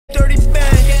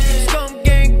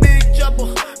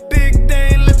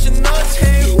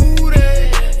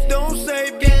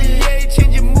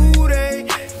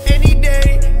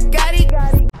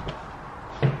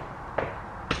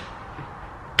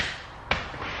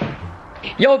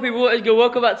Yo people, what is good?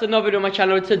 Welcome back to another video on my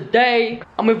channel. Today,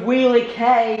 I'm with Wheelie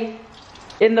K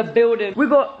in the building. We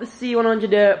got the C100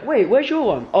 there. Wait, where's your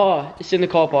one? Oh, it's in the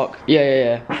car park.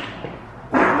 Yeah.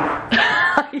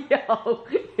 Yo,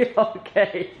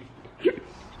 okay.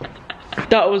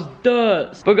 That was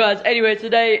dirt. But guys, anyway,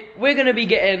 today we're gonna be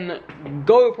getting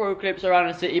GoPro clips around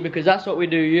the city because that's what we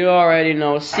do. You already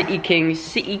know, city kings,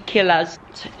 city killers.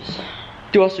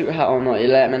 Do I suit a hat or not? You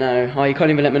let me know. Oh, you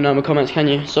can't even let me know in the comments, can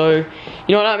you? So, you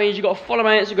know what that means? You gotta follow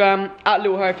my Instagram at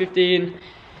LittleHarry15.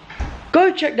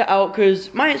 Go check that out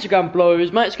because my Instagram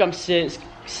blows. My Instagram's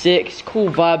sick, cool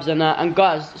vibes and that. And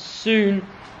guys, soon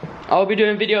I'll be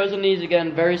doing videos on these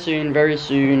again very soon.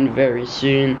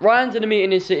 Ryan's in a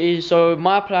meeting in city, so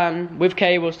my plan with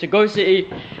Kay was to go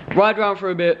city, ride around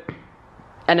for a bit,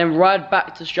 and then ride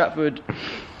back to Stratford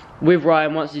with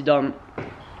Ryan once he's done.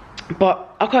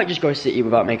 But I can't just go city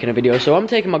without making a video, so I'm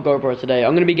taking my GoPro today.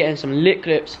 I'm gonna be getting some lit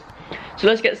clips. So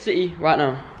let's get city right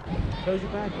now. Close your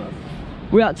bag, bro.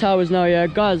 We're at Towers now, yeah.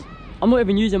 Guys, I'm not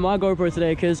even using my GoPro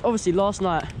today because obviously last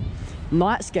night,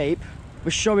 Nightscape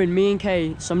was showing me and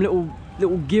Kay some little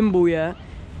gimbal, yeah,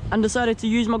 and decided to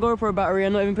use my GoPro battery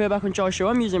and not even put it back on charge. So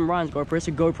I'm using Ryan's GoPro. It's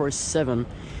a GoPro 7.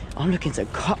 I'm looking to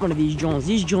cut one of these joints.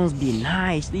 These joints be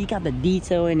nice. You got the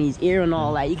detail in his ear and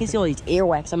all that. You can see all these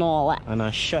earwax and all that. And I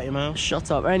shut your mouth.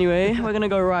 Shut up. Anyway, we're gonna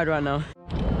go ride right now.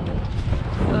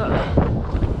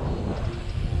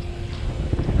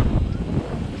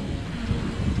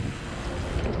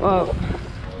 Wow.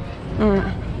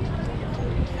 Alright.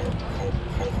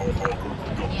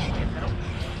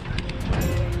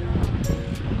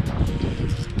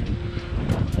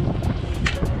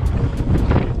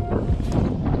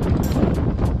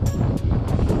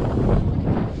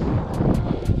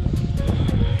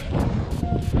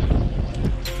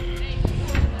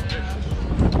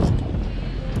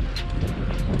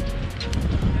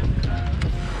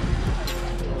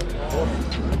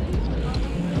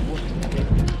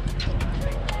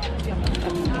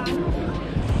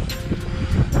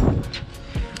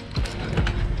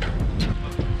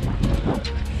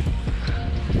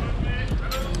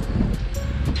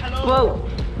 Whoa!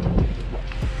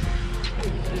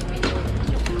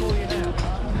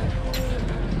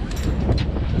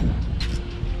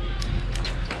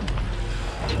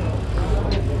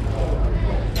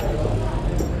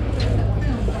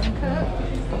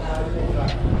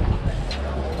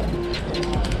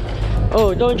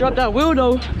 Oh, don't drop that wheel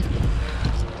though.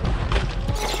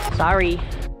 Sorry.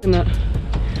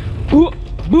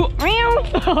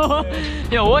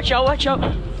 Yo, watch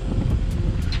out.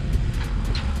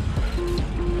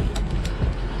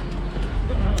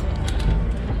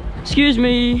 Excuse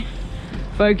me.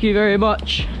 Thank you very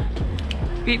much.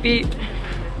 Beep beep.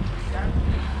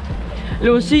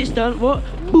 Little seat stand, what?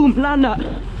 Boom, land that.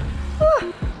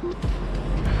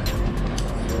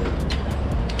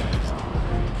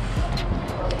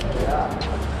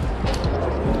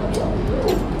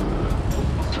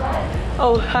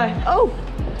 Oh, hi. Oh!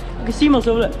 I can see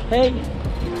myself, look. Hey.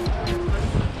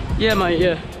 Yeah, mate,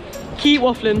 yeah. Keep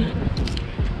waffling.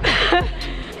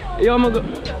 Yo, I'm gonna go.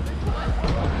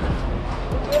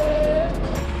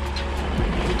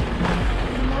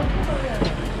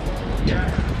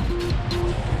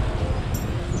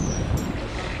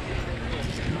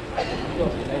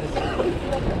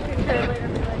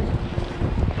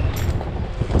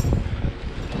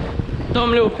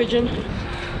 Dumb little pigeon.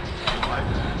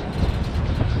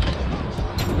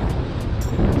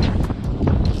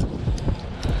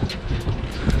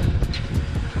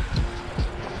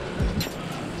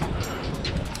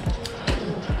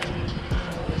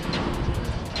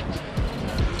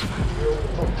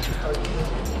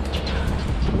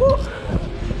 Woo!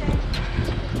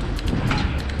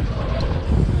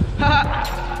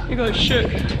 Haha! You got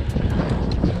shook.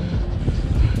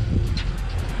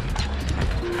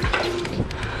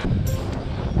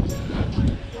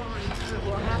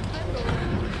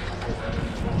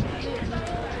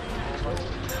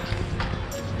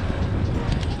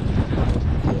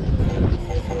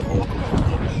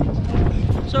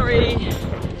 Sorry.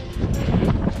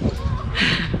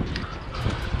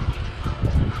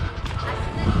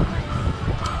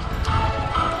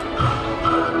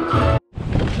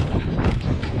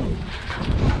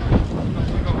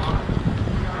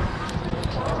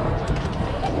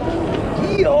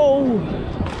 Yo.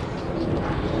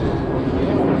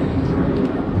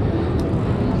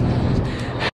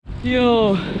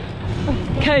 Yo.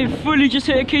 Okay, fully just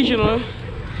hit a kid, you know.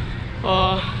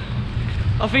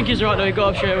 I think he's right though, he got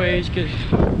up straight away, he's good.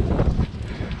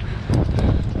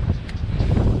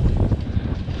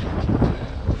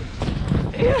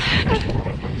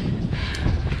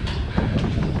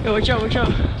 Yo, watch out, watch out.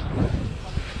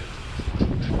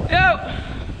 Yo!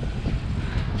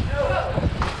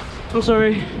 I'm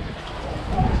sorry.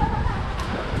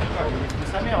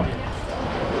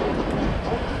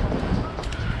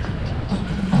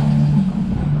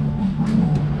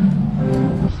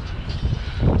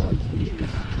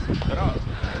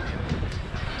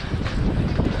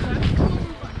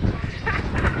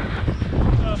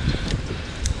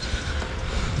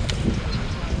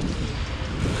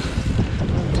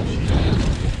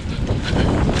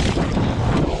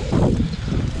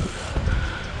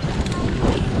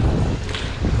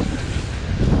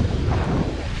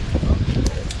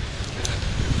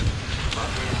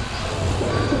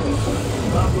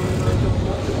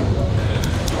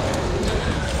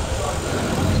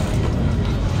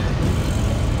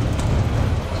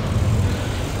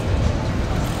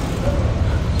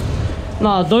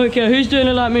 Nah, don't care. Who's doing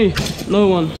it like me? No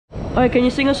one. Hey, can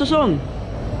you sing us a song?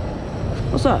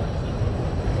 What's that?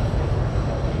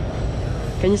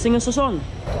 Can you sing us a song?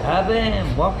 I've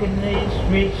been walking these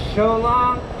streets so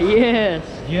long, Yes.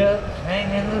 just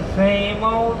singing the same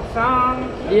old song.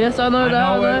 Yes, I know that.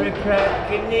 I know every crack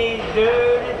in these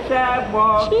dirty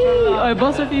sidewalks. I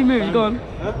bust a few moves, go on.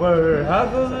 Where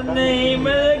hustle's the name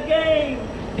of the game,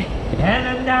 and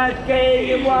I'm not scared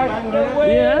you wash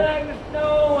away like the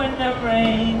snow and the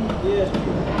rain.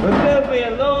 But there'll be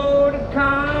a load of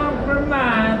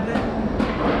compromising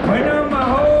when on my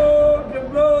hold the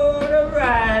road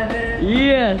arising.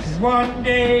 Yes. One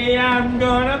day I'm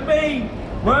gonna be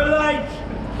where lights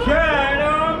shine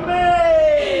on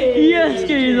me. Yes,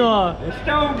 Geezer. The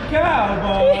Stone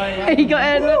Cowboy. He got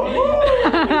in.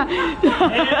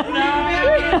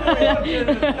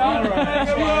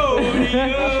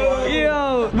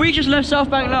 Yo, we just left South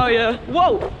Bank now, yeah.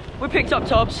 Whoa, we picked up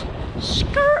tubs.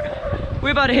 Skirt.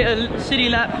 We're about to hit a city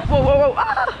lap. Whoa, whoa, whoa.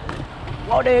 Ah.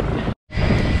 Whoa, dude.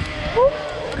 Woo.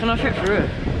 Can I fit through it?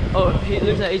 Oh, he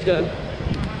looks like he's going.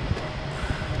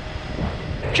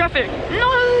 Traffic. No.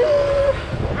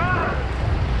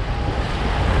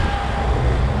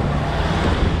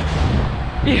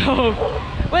 Yo,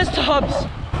 where's Tubbs?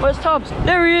 Where's Tubbs?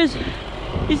 There he is.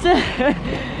 He's there.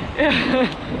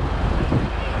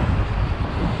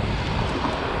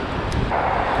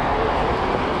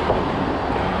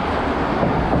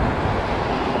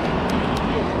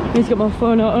 He's got my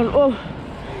phone out and oh,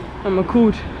 I'm a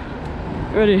cord.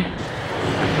 Ready?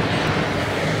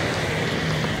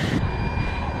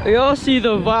 Y'all see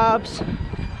the vibes.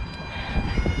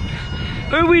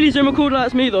 Who wheelies are cool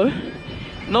like me though?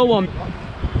 No one.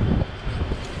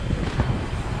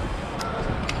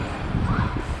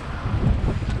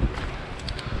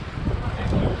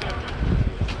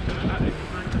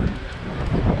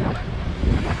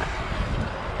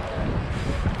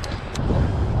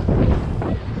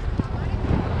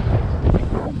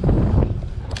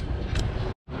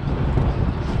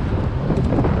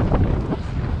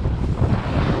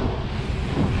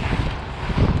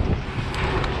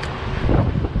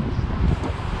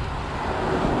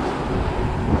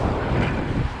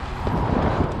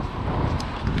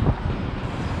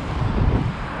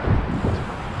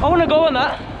 I want to go on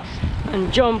that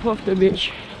and jump off the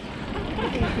beach.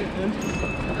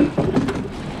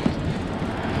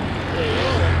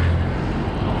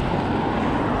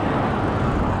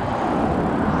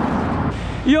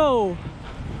 Yo,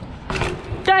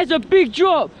 that is a big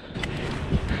drop.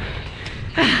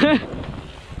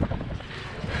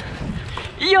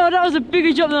 Yo, that was a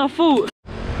bigger drop than I thought.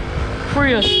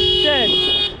 Prius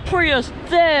dead. Prius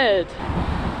dead.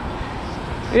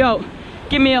 Yo,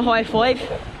 give me a high five.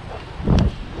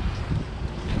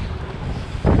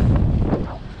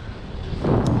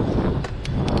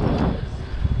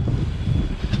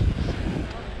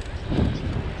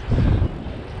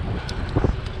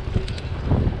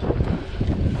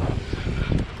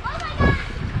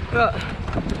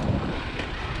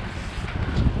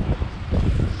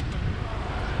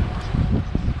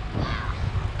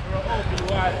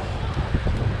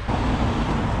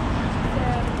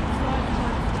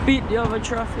 Beat the other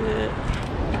traffic.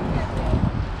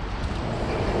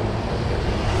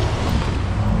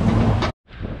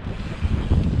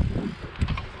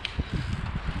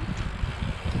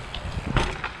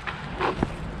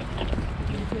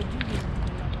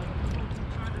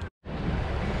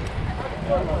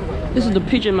 This is the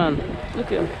pigeon man.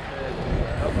 Look at him.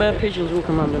 Bare pigeons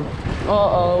walking around him.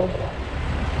 Uh-oh.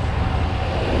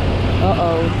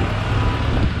 Uh-oh.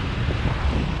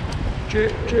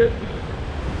 Drip, drip.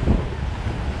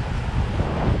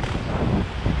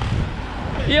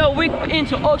 Yeah, we're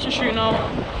into Oxford Street now.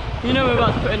 You know we're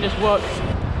about to put in this work.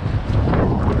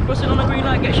 Crossing on the green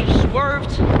light gets you swerved.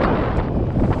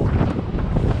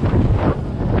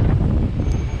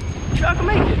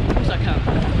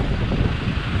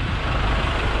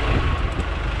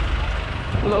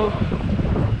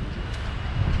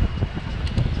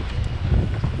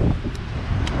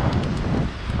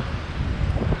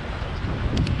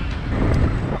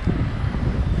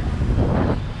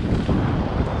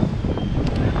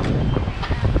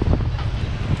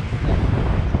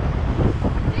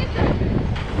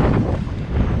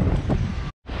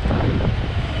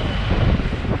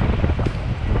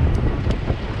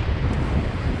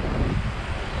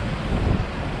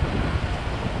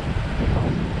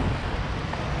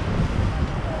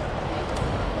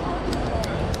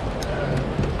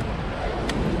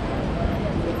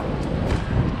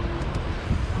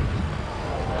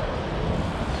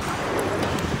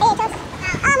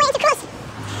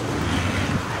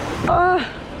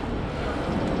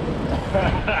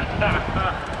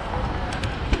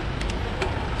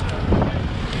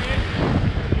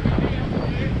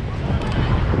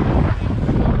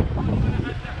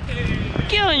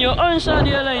 your own side of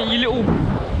your lane, you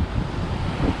little...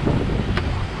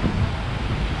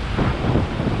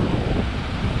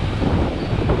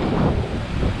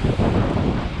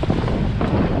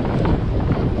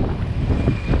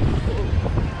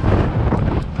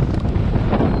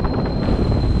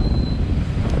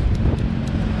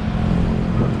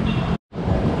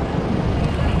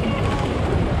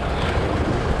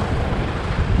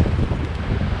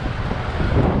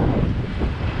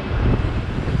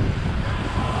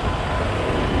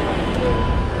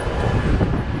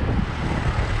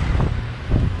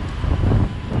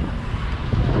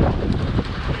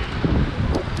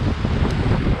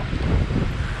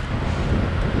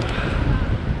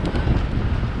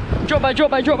 Drop back,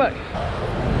 drop back, drop back.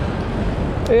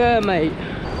 Yeah, mate.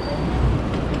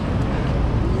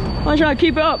 I'm trying to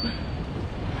keep it up.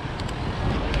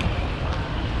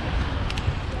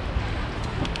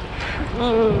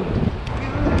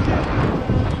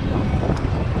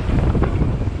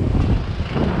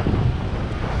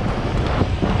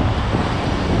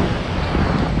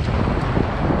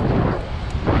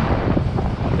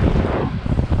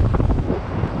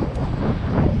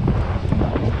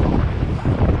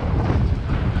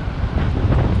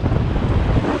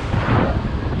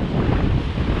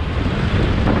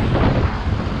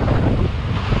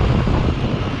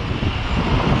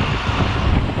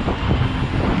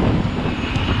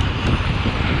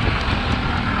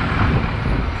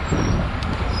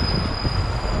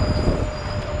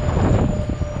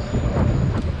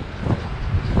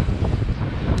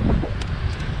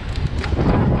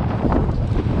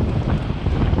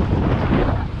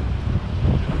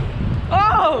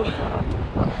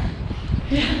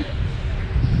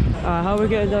 Alright, how are we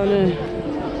getting down here?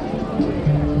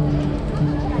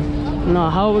 Nah,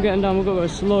 how are we getting down? We've got to go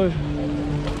slow.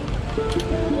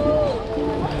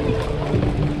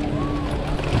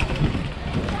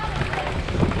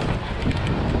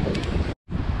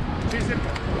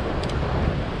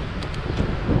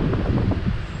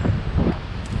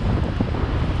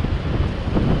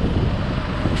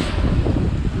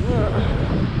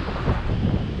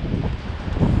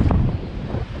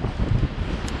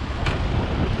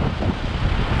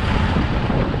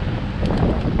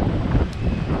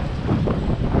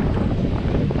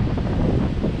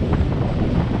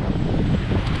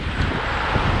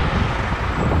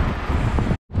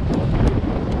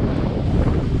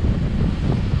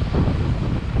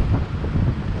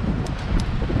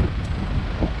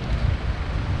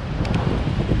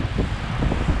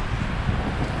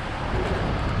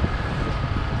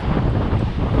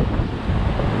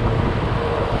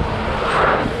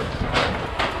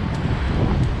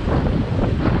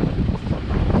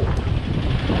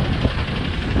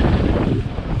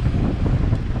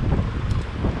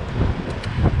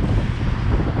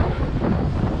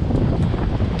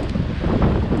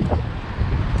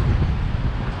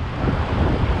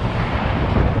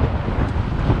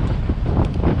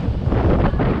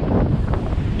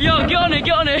 Yo, get on it,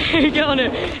 get on it, get on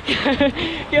it.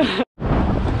 Get on.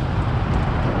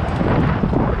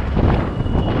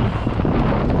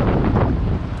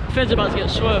 Fed's about to get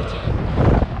swerved.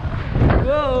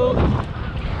 Whoa.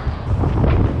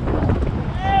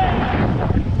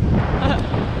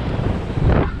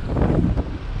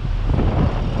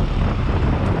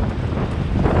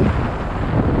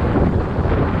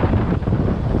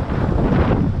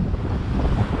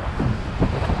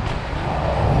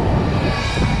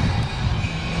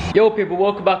 Yo people,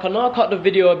 welcome back. I know I cut the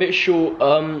video a bit short.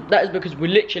 That is because we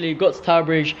literally got to Tower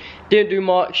Bridge, didn't do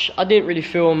much. I didn't really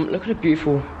film. Look at the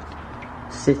beautiful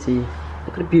city. Look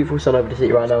at the beautiful sun over the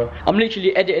city right now. I'm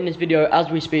literally editing this video as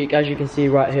we speak, as you can see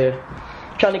right here.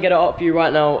 Trying to get it up for you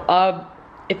right now.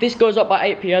 If this goes up by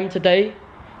 8 PM today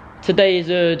is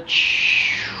a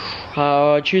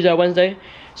Tuesday or Wednesday.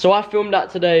 So I filmed that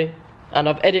today and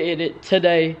I've edited it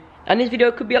today. And this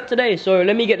video could be up today, so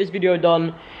let me get this video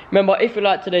done. Remember, if you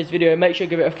liked today's video, make sure you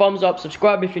give it a thumbs up,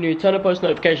 subscribe if you're new, turn the post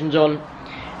notifications on,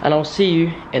 and I'll see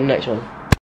you in the next one.